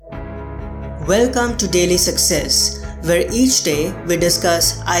Welcome to Daily Success, where each day we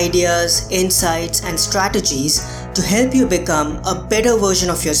discuss ideas, insights, and strategies to help you become a better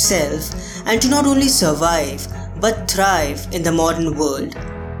version of yourself and to not only survive but thrive in the modern world.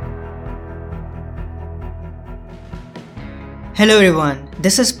 Hello everyone,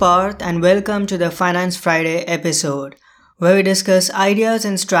 this is Parth and welcome to the Finance Friday episode, where we discuss ideas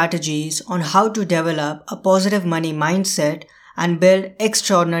and strategies on how to develop a positive money mindset and build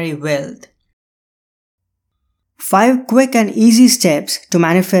extraordinary wealth. 5 quick and easy steps to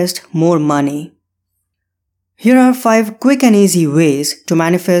manifest more money. Here are 5 quick and easy ways to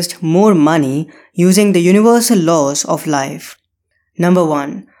manifest more money using the universal laws of life. Number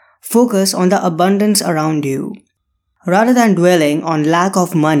 1. Focus on the abundance around you. Rather than dwelling on lack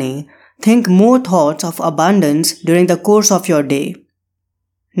of money, think more thoughts of abundance during the course of your day.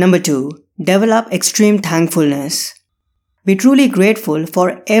 Number 2. Develop extreme thankfulness. Be truly grateful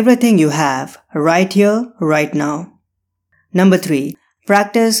for everything you have, right here, right now. Number 3.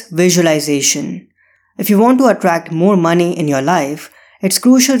 Practice visualization. If you want to attract more money in your life, it's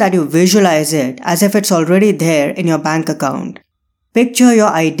crucial that you visualize it as if it's already there in your bank account. Picture your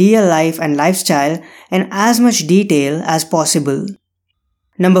ideal life and lifestyle in as much detail as possible.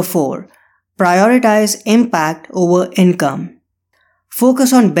 Number 4. Prioritize impact over income.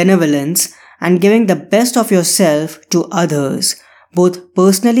 Focus on benevolence and giving the best of yourself to others, both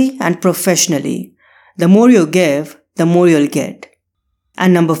personally and professionally. The more you give, the more you'll get.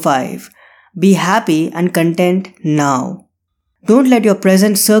 And number 5, be happy and content now. Don't let your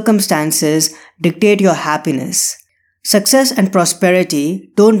present circumstances dictate your happiness. Success and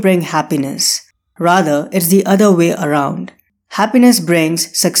prosperity don't bring happiness. Rather, it's the other way around. Happiness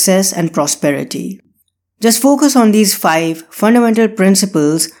brings success and prosperity. Just focus on these 5 fundamental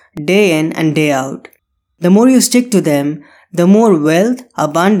principles day in and day out. The more you stick to them, the more wealth,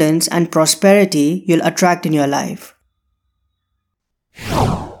 abundance, and prosperity you'll attract in your life.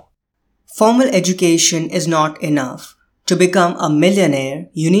 Formal education is not enough. To become a millionaire,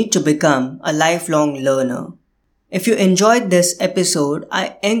 you need to become a lifelong learner. If you enjoyed this episode,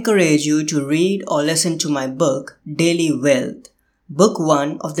 I encourage you to read or listen to my book, Daily Wealth, Book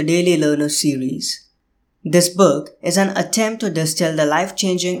 1 of the Daily Learner series. This book is an attempt to distill the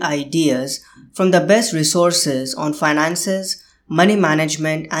life-changing ideas from the best resources on finances, money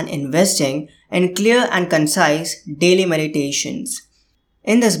management, and investing in clear and concise daily meditations.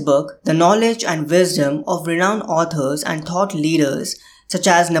 In this book, the knowledge and wisdom of renowned authors and thought leaders such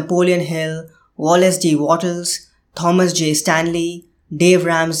as Napoleon Hill, Wallace D. Wattles, Thomas J. Stanley, Dave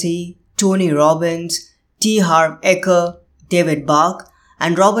Ramsey, Tony Robbins, T. Harv Eker, David Bach,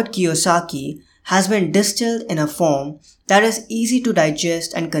 and Robert Kiyosaki has been distilled in a form that is easy to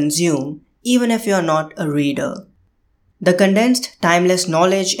digest and consume even if you are not a reader. The condensed, timeless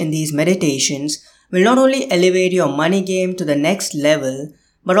knowledge in these meditations will not only elevate your money game to the next level,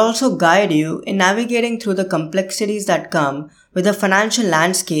 but also guide you in navigating through the complexities that come with the financial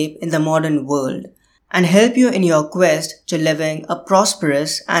landscape in the modern world, and help you in your quest to living a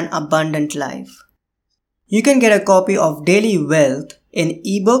prosperous and abundant life. You can get a copy of Daily Wealth in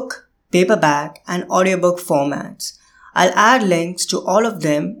ebook, paperback, and audiobook formats. I'll add links to all of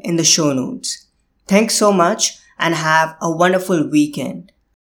them in the show notes. Thanks so much and have a wonderful weekend.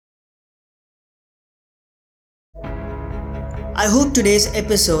 I hope today's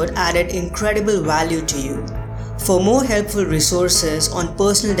episode added incredible value to you. For more helpful resources on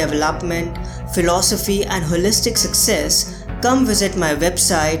personal development, philosophy, and holistic success, come visit my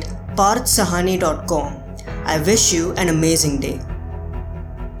website parthsahani.com. I wish you an amazing day.